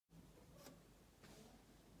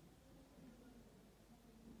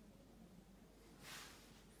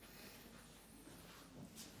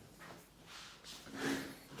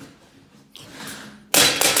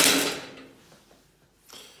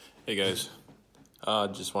Hey guys,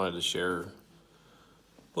 just wanted to share a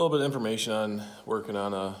little bit of information on working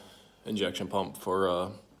on a injection pump for a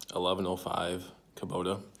 1105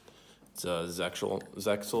 Kubota. It's a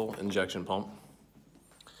Zexel injection pump.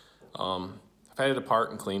 I've had it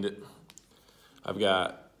apart and cleaned it. I've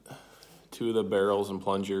got two of the barrels and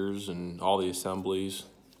plungers and all the assemblies,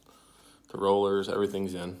 the rollers,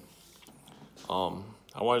 everything's in. I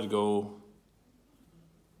wanted to go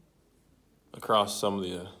across some of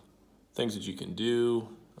the things that you can do,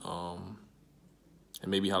 and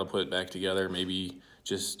maybe how to put it back together, maybe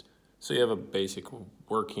just so you have a basic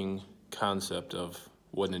working concept of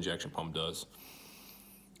what an injection pump does.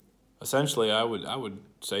 Essentially, I would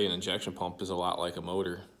say an injection pump is a lot like a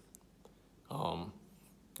motor.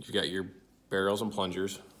 You've got your barrels and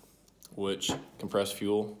plungers, which compress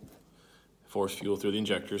fuel, force fuel through the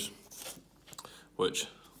injectors, which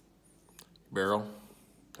barrel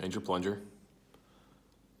and your plunger.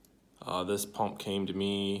 This pump came to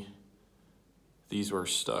me, these were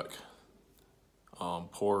stuck.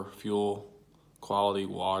 Poor fuel quality,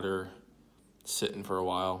 water, sitting for a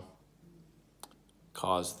while,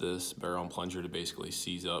 caused this barrel and plunger to basically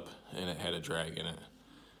seize up, and it had a drag in it.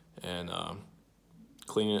 And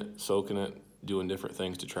cleaning it, soaking it, doing different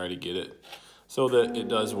things to try to get it so that it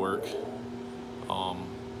does work.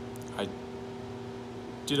 I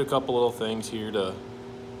did a couple little things here to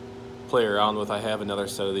play around with. I have another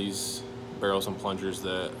set of these barrels and plungers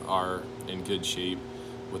that are in good shape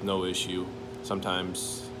with no issue.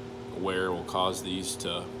 Sometimes wear will cause these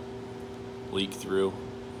to leak through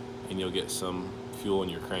and you'll get some fuel in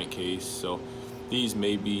your crankcase. So these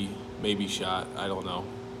may be shot, I don't know.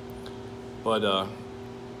 But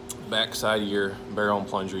back side of your barrel and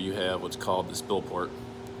plunger, you have what's called the spill port.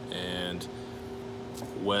 And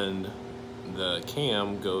when the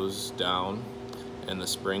cam goes down and the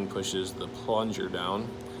spring pushes the plunger down,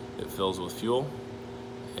 it fills with fuel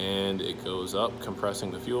and it goes up,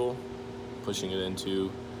 compressing the fuel, pushing it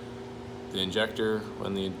into the injector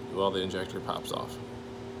when the injector pops off.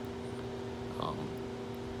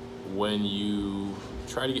 When you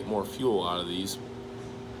try to get more fuel out of these,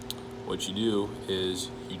 what you do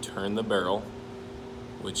is you turn the barrel,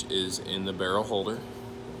 which is in the barrel holder,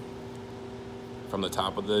 from the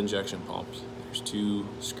top of the injection pump. There's two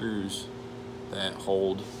screws that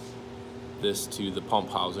hold this to the pump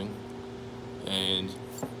housing, and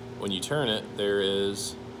when you turn it, there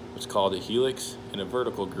is what's called a helix and a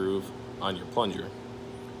vertical groove on your plunger.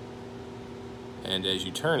 And as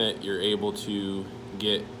you turn it, you're able to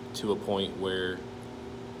get to a point where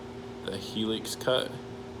the helix cut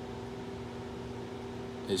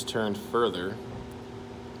is turned further,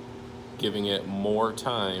 giving it more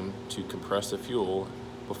time to compress the fuel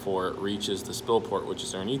before it reaches the spill port, which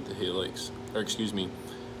is underneath the helix, or excuse me,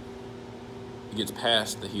 it gets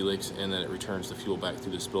past the helix and then it returns the fuel back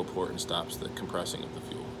through the spill port and stops the compressing of the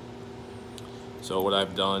fuel. So what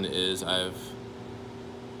I've done is in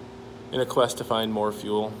a quest to find more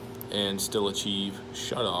fuel and still achieve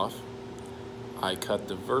shut off, I cut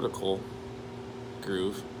the vertical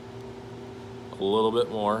groove a little bit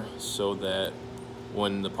more so that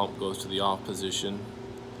when the pump goes to the off position,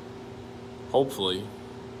 hopefully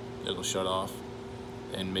it'll shut off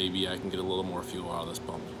and maybe I can get a little more fuel out of this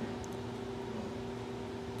pump.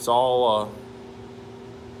 It's all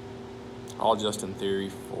just in theory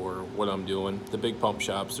for what I'm doing. The big pump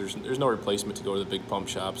shops, there's no replacement to go to the big pump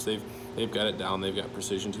shops. They've got it down, they've got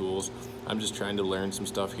precision tools. I'm just trying to learn some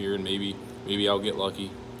stuff here, and maybe I'll get lucky.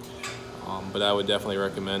 But I would definitely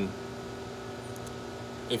recommend,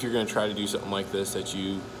 if you're going to try to do something like this, that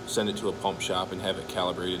you send it to a pump shop and have it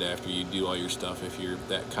calibrated after you do all your stuff, if you're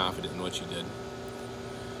that confident in what you did.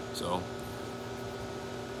 So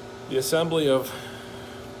the assembly of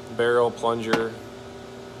barrel, plunger,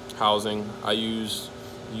 housing, I use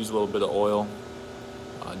a little bit of oil,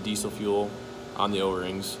 diesel fuel on the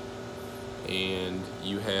O-rings, and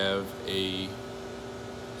you have a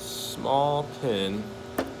small pin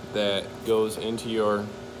that goes into your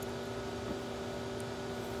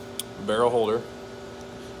barrel holder.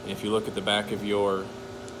 And if you look at the back of your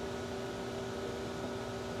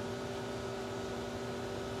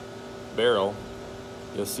barrel,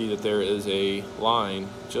 you'll see that there is a line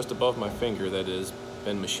just above my finger that has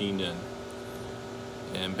been machined in.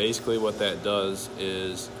 And basically what that does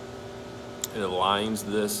is it aligns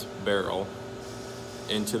this barrel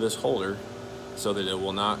into this holder so that it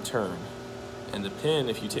will not turn. And the pin,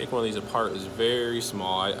 if you take one of these apart, is very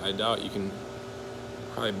small. I doubt you can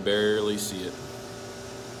probably barely see it.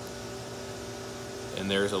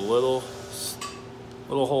 And there's a little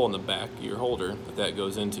hole in the back of your holder that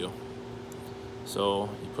goes into. So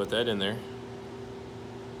you put that in there,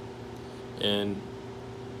 And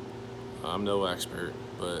I'm no expert,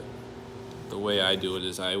 but the way I do it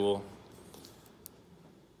is I will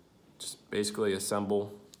just basically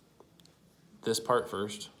assemble this part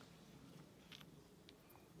first.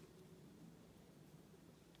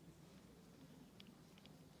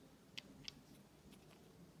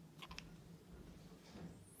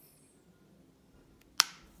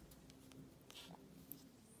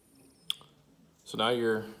 So now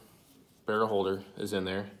your barrel holder is in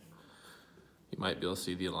there. You might be able to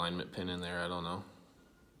see the alignment pin in there, I don't know.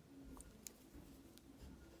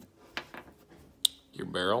 Your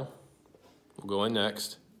barrel will go in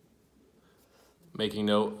next. Making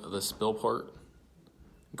note of the spill port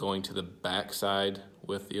going to the back side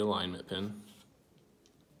with the alignment pin.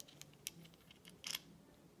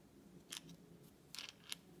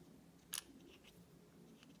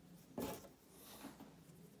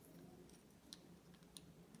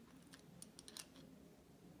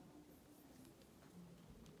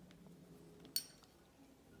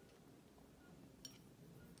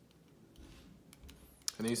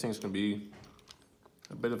 And these things can be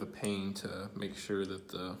a bit of a pain to make sure that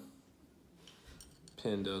the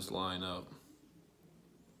pin does line up.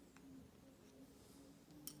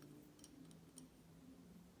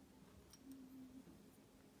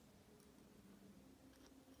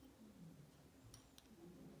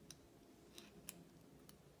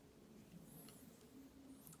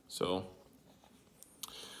 So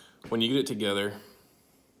when you get it together,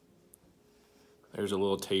 there's a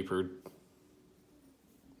little tapered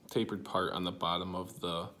part on the bottom of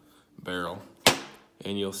the barrel,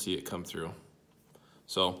 and you'll see it come through.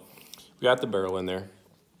 So we got the barrel in there.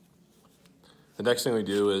 The next thing we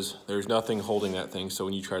do is there's nothing holding that thing, so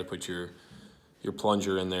when you try to put your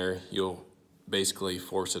plunger in there, you'll basically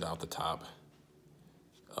force it out the top.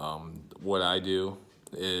 What I do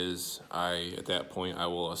is at that point I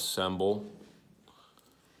will assemble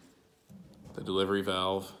the delivery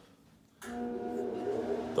valve,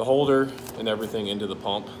 the holder, and everything into the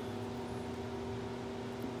pump.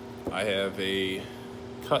 I have a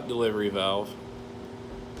cut delivery valve.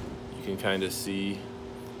 You can kind of see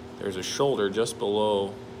there's a shoulder just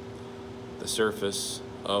below the surface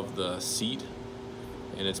of the seat,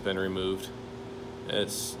 and it's been removed.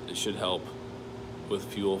 It should help with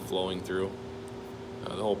fuel flowing through.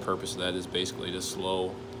 The whole purpose of that is basically to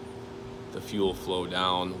slow the fuel flow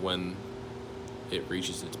down when it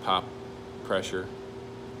reaches its pop pressure.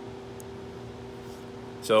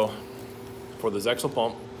 So for the Zexel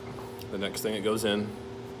pump, the next thing that goes in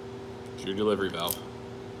is your delivery valve.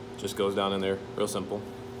 Just goes down in there, real simple.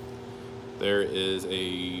 There is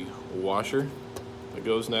a washer that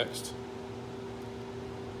goes next.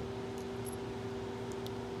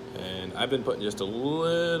 And I've been putting just a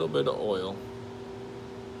little bit of oil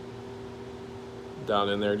down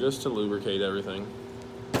in there just to lubricate everything.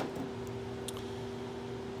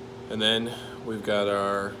 And then we've got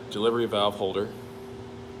our delivery valve holder,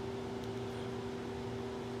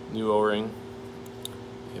 new O-ring,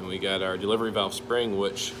 and we got our delivery valve spring,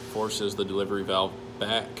 which forces the delivery valve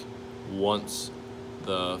back once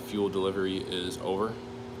the fuel delivery is over.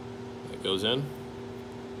 It goes in,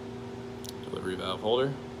 delivery valve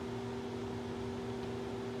holder.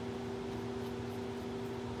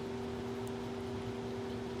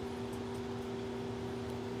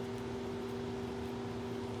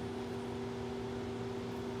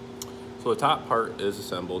 So the top part is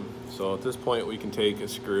assembled. So at this point we can take a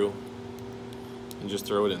screw and just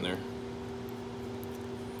throw it in there,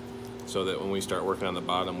 so that when we start working on the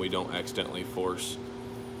bottom, we don't accidentally force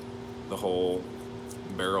the whole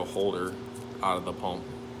barrel holder out of the pump.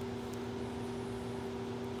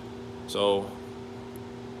 So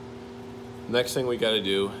next thing we got to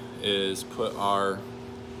do is put our,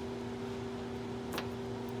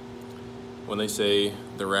 when they say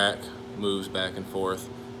the rack moves back and forth,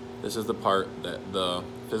 this is the part that the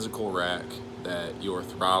physical rack that your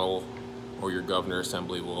throttle or your governor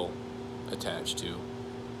assembly will attach to.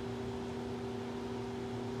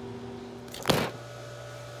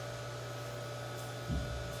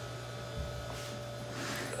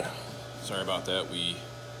 Sorry about that. We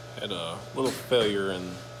had a little failure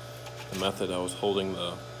in the method I was holding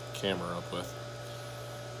the camera up with.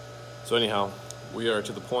 So anyhow, we are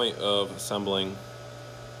to the point of assembling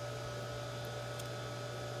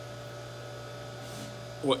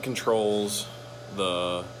what controls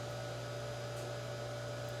the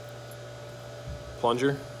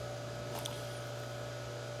plunger.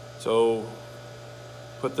 So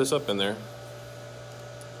put this up in there.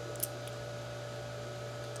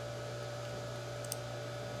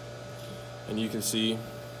 And you can see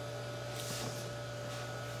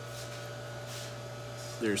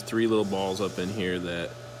there's 3 little balls up in here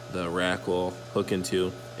that the rack will hook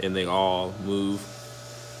into, and they all move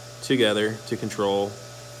together to control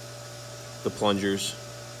the plungers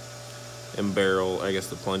and barrel, I guess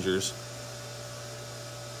the plungers,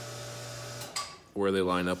 where they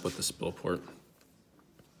line up with the spill port.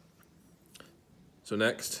 So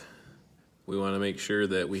next, we want to make sure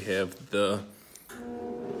that we have the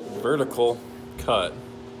vertical cut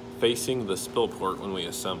facing the spill port when we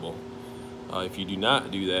assemble. If you do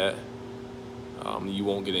not do that, you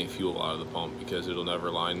won't get any fuel out of the pump because it'll never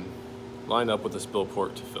line up with the spill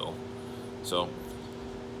port to fill. So,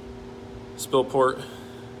 spill port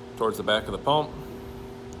towards the back of the pump,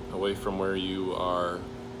 away from where you are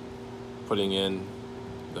putting in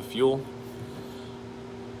the fuel.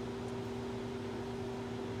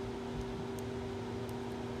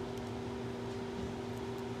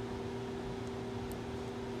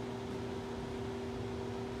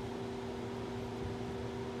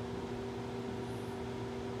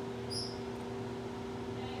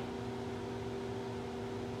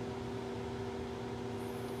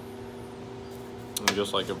 And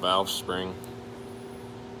just like a valve spring,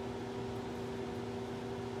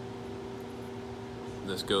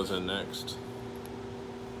 this goes in next.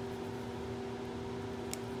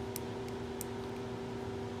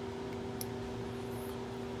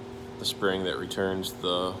 The spring that returns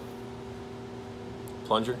the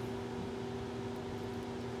plunger.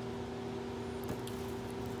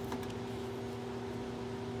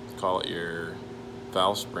 Call it your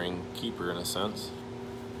valve spring keeper in a sense.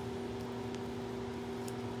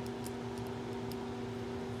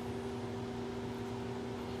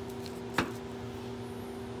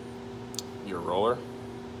 Your roller,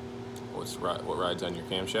 what rides on your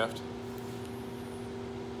camshaft.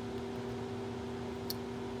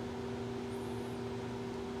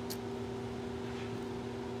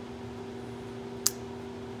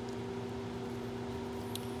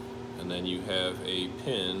 And then you have a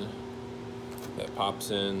pin that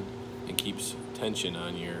pops in and keeps tension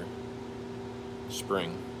on your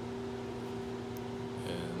spring.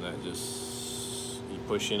 And that just, you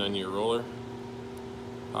push in on your roller,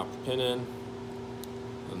 pop the pin in,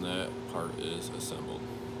 and that part is assembled.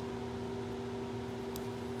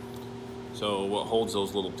 So what holds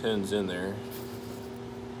those little pins in there,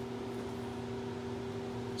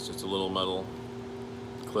 it's just a little metal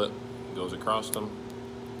clip that goes across them.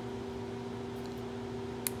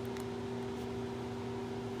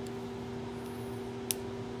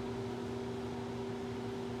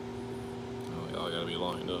 Oh, they all gotta be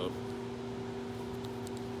lined up.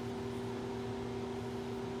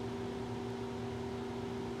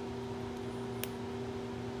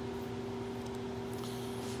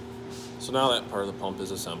 So now that part of the pump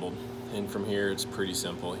is assembled, and from here it's pretty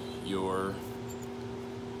simple. Your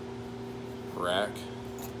rack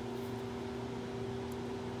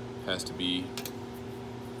has to be,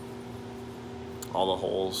 all the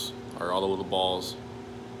holes, or all the little balls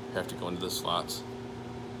have to go into the slots.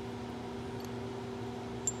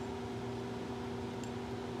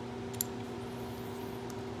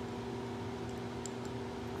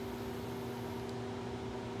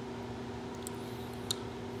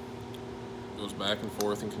 Goes back and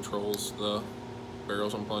forth and controls the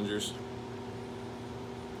barrels and plungers.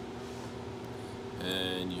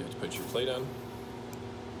 And you have to put your plate on,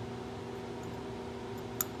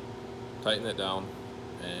 tighten it down,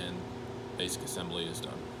 and basic assembly is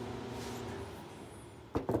done.